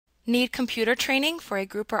Need computer training for a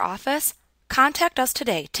group or office? Contact us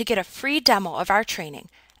today to get a free demo of our training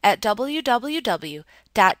at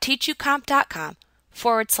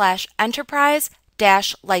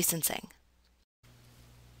www.teachucomp.com/enterprise-licensing.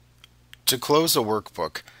 To close a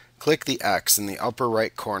workbook, click the X in the upper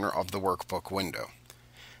right corner of the workbook window.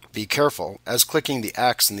 Be careful, as clicking the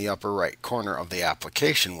X in the upper right corner of the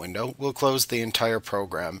application window will close the entire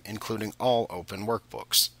program, including all open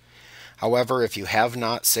workbooks. However, if you have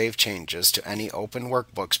not saved changes to any open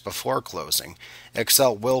workbooks before closing,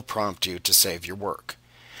 Excel will prompt you to save your work.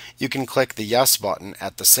 You can click the Yes button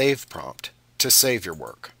at the Save prompt to save your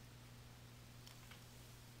work.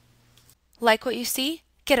 Like what you see?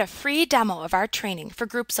 Get a free demo of our training for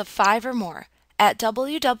groups of 5 or more at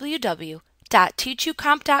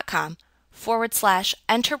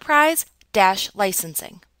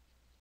www.teachucomp.com/enterprise-licensing.